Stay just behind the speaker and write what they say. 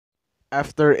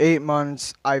After 8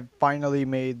 months, I finally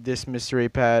made this mystery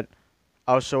pet.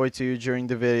 I'll show it to you during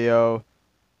the video.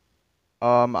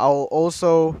 I'll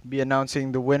also be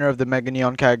announcing the winner of the Mega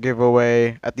Neon Cat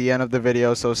giveaway at the end of the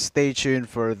video, so stay tuned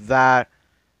for that.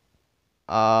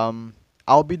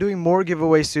 I'll be doing more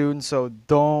giveaways soon, so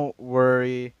don't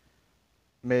worry.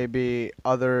 Maybe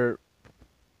other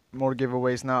more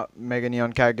giveaways, not Mega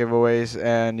Neon Cat giveaways,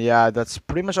 and yeah, that's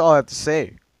pretty much all I have to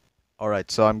say. Alright,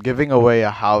 so I'm giving away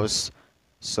a house.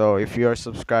 So if you are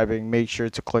subscribing, make sure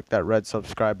to click that red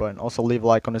subscribe button. Also leave a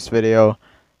like on this video.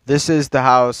 This is the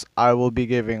house I will be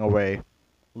giving away.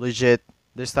 Legit.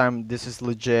 This time this is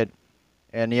legit.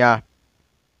 And yeah,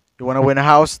 you want to win a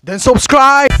house? Then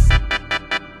subscribe!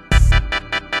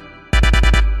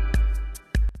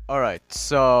 Alright,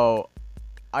 so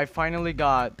I finally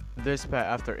got this pet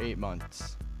after 8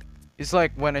 months. It's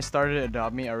like when I started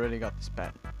Adopt Me, I already got this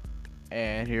pet.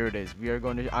 And here it is.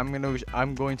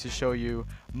 I'm going to show you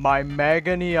my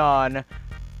Mega Neon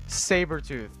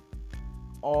Sabertooth.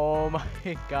 Oh my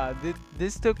god.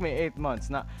 This took me 8 months.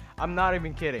 I'm not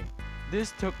even kidding.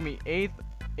 This took me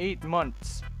 8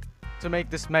 months to make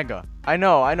this mega. I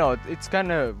know. It's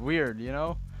kind of weird, you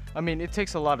know? I mean, it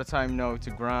takes a lot of time, to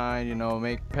grind,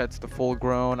 make pets to full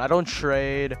grown. I don't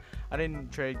trade. I didn't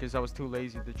trade because I was too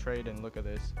lazy to trade, and look at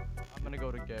this. I'm gonna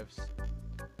go to gifts.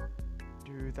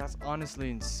 Dude, that's honestly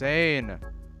insane.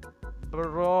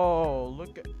 Bro,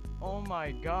 look at, oh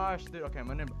my gosh, dude. Okay,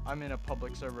 I'm in a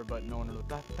public server, but no one.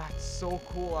 That's so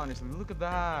cool, honestly. Look at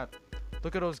that.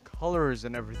 Look at those colors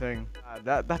and everything.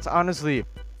 That's honestly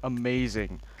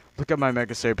amazing. Look at my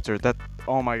Mega Sabertooth.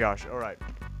 Oh my gosh. All right.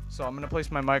 So I'm gonna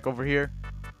place my mic over here.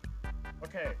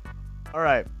 Okay. All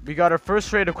right. We got our first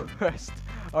trade request.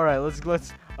 All right.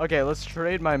 Let's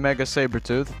trade my Mega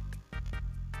Sabertooth.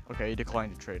 Okay, he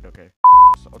declined to trade. Okay.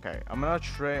 Okay, I'm gonna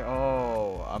trade.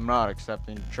 Oh, I'm not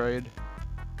accepting the trade.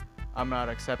 I'm not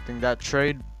accepting that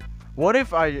trade. What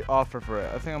if I offer for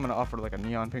it? I think I'm gonna offer like a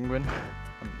neon penguin.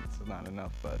 I mean, it's not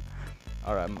enough, but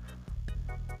all right.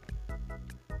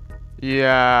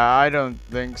 Yeah, I don't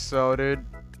think so, dude.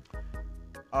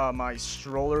 My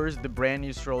strollers, the brand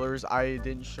new strollers. I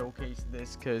didn't showcase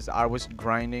this because I was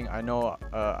grinding. I know,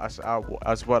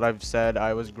 as what I've said,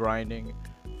 I was grinding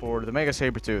for the Mega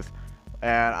Sabertooth.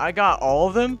 And I got all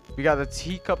of them. We got the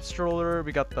teacup stroller.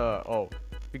 We got the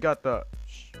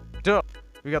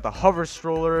hover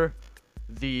stroller,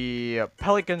 the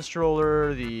pelican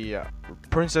stroller, the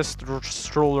princess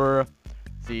stroller,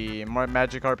 the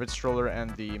magic carpet stroller,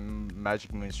 and the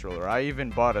magic moon stroller. I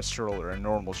even bought a stroller, a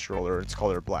normal stroller. It's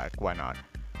color black. Why not?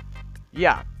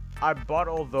 Yeah, I bought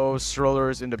all those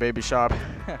strollers in the baby shop.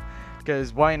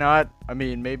 Because why not? I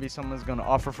mean, maybe someone's gonna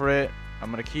offer for it. I'm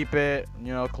gonna keep it,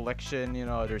 collection,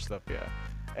 other stuff, yeah.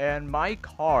 And my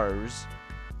cars,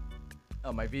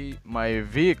 my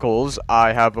vehicles,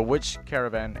 I have a witch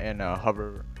caravan and a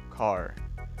hover car.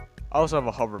 I also have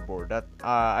a hoverboard. That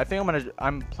I think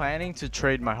I'm planning to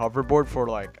trade my hoverboard for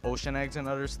like ocean eggs and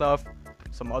other stuff,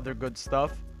 some other good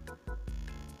stuff.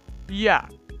 Yeah.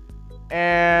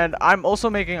 And I'm also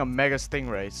making a Mega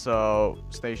Stingray, so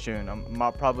stay tuned. I'm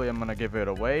gonna give it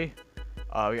away.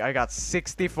 I got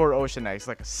 64 ocean eggs,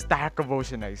 like a stack of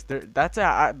ocean eggs. That's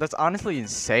honestly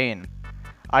insane.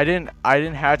 I didn't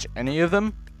hatch any of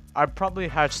them. I probably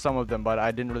hatched some of them, but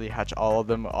I didn't really hatch all of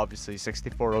them. Obviously,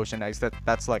 64 ocean eggs.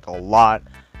 That's like a lot.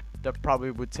 That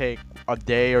probably would take a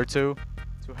day or two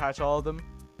to hatch all of them.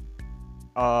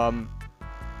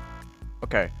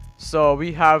 Okay. So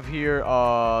we have here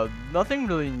nothing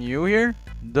really new here.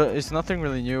 It's nothing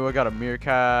really new. I got a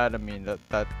meerkat. I mean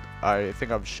that I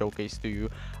think I've showcased to you.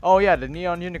 Oh yeah, the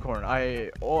neon unicorn.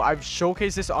 I've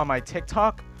showcased this on my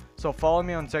TikTok. So follow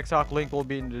me on TikTok. Link will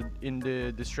be in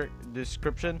the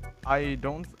description.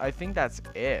 I think that's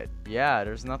it. Yeah,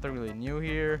 there's nothing really new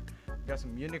here. Got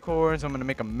some unicorns. I'm gonna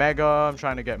make a mega. I'm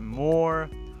trying to get more.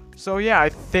 So yeah, I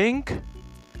think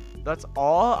that's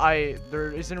all.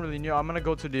 There isn't really new. I'm gonna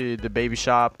go to the baby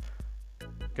shop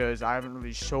because I haven't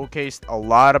really showcased a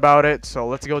lot about it. So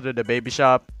let's go to the baby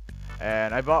shop.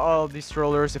 And I bought all these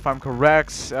strollers, if I'm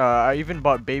correct. I even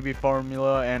bought baby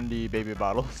formula and the baby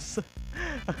bottles.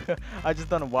 I just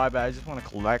don't know why, but I just want to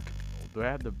collect. Do I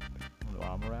have the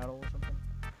llama rattle or something?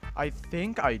 I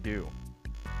think I do.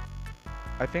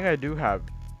 I think I do have.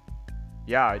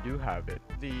 Yeah, I do have it.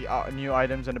 The new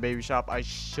items in the baby shop. I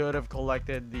should have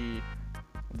collected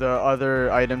the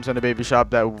other items in the baby shop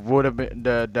that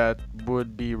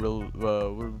would be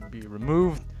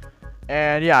removed.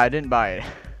 And yeah, I didn't buy it.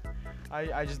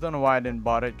 I just don't know why I didn't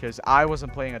bought it, because I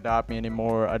wasn't playing Adopt Me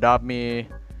anymore. Adopt Me,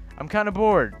 I'm kind of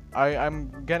bored.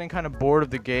 I'm getting kind of bored of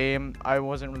the game. I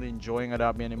wasn't really enjoying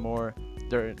Adopt Me anymore.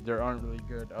 There aren't really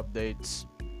good updates,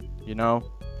 you know.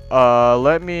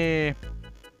 Let me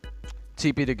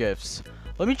TP the gifts.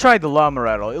 Let me try the llama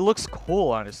rattle. It looks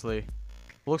cool, honestly. It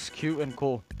looks cute and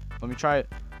cool. Let me try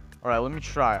it. Alright, let me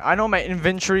try. I know my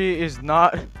inventory is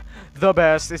not the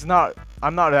best.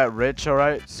 I'm not that rich,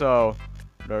 alright? So,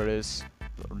 there it is.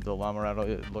 The llama rattle.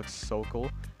 It looks so cool.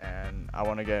 And I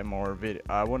want to get more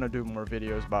I want to do more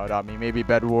videos about Adopt Me. Maybe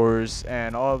Bed Wars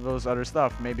and all of those other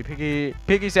stuff. Maybe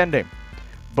Piggy's ending.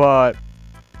 But,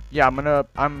 yeah,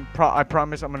 I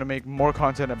promise I'm gonna make more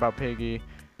content about Piggy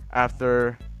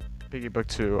after Piggy Book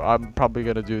 2. I'm probably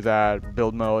gonna do that,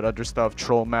 build mode, other stuff,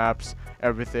 troll maps,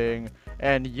 everything.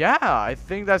 And yeah, I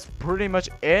think that's pretty much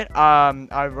it.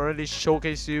 I've already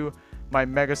showcased you my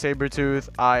Mega Sabertooth.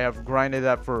 I have grinded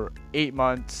that for 8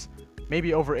 months,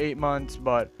 maybe over 8 months,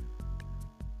 but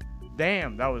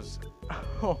damn, that was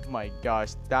oh my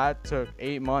gosh, that took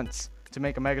 8 months to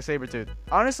make a Mega Sabertooth.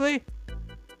 Honestly,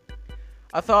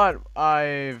 I thought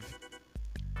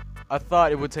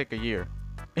it would take a year.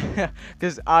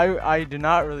 Because I do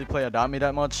not really play Adopt Me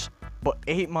that much, but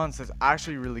 8 months is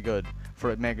actually really good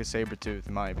for a Mega Sabertooth,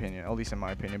 in my opinion, at least in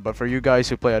my opinion. But for you guys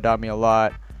who play Adopt Me a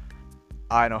lot,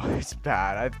 I know it's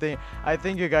bad. I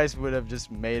think you guys would have just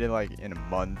made it like in a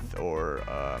month or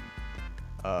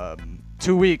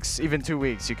 2 weeks, even 2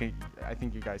 weeks. I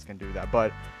think you guys can do that.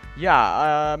 But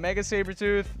yeah, Mega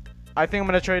Sabertooth, I think I'm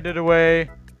gonna trade it away.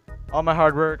 All my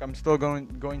hard work, I'm still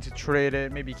going to trade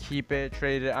it, maybe keep it,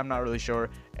 trade it, I'm not really sure.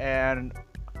 And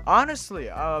honestly,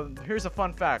 here's a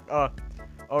fun fact.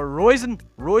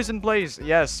 Roizen Blaze,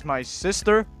 yes, my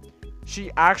sister,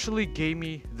 she actually gave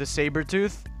me the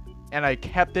Sabertooth, and I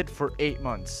kept it for 8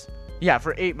 months. Yeah,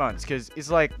 for 8 months, because it's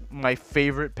like my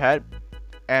favorite pet,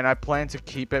 and I plan to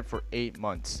keep it for 8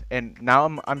 months. And now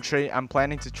I'm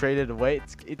planning to trade it away.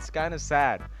 It's kind of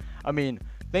sad. I mean,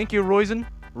 thank you, Roizen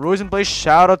Blaze,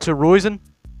 shout out to Roizen.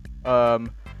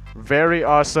 Very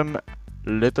awesome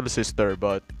little sister.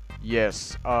 But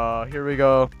yes, here we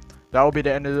go. That will be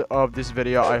the end of this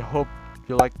video. I hope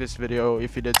you liked this video.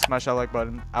 If you did, smash that like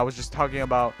button. I was just talking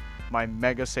about my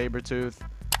Mega Sabertooth,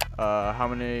 how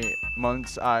many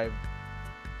months I've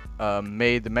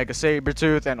made the Mega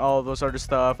Sabertooth and all of those other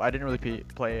stuff. I didn't really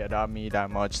play Adopt Me that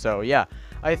much, so yeah,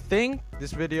 I think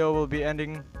this video will be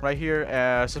ending right here.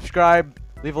 Subscribe,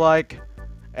 leave a like.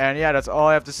 And yeah, that's all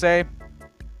I have to say.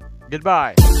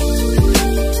 Goodbye.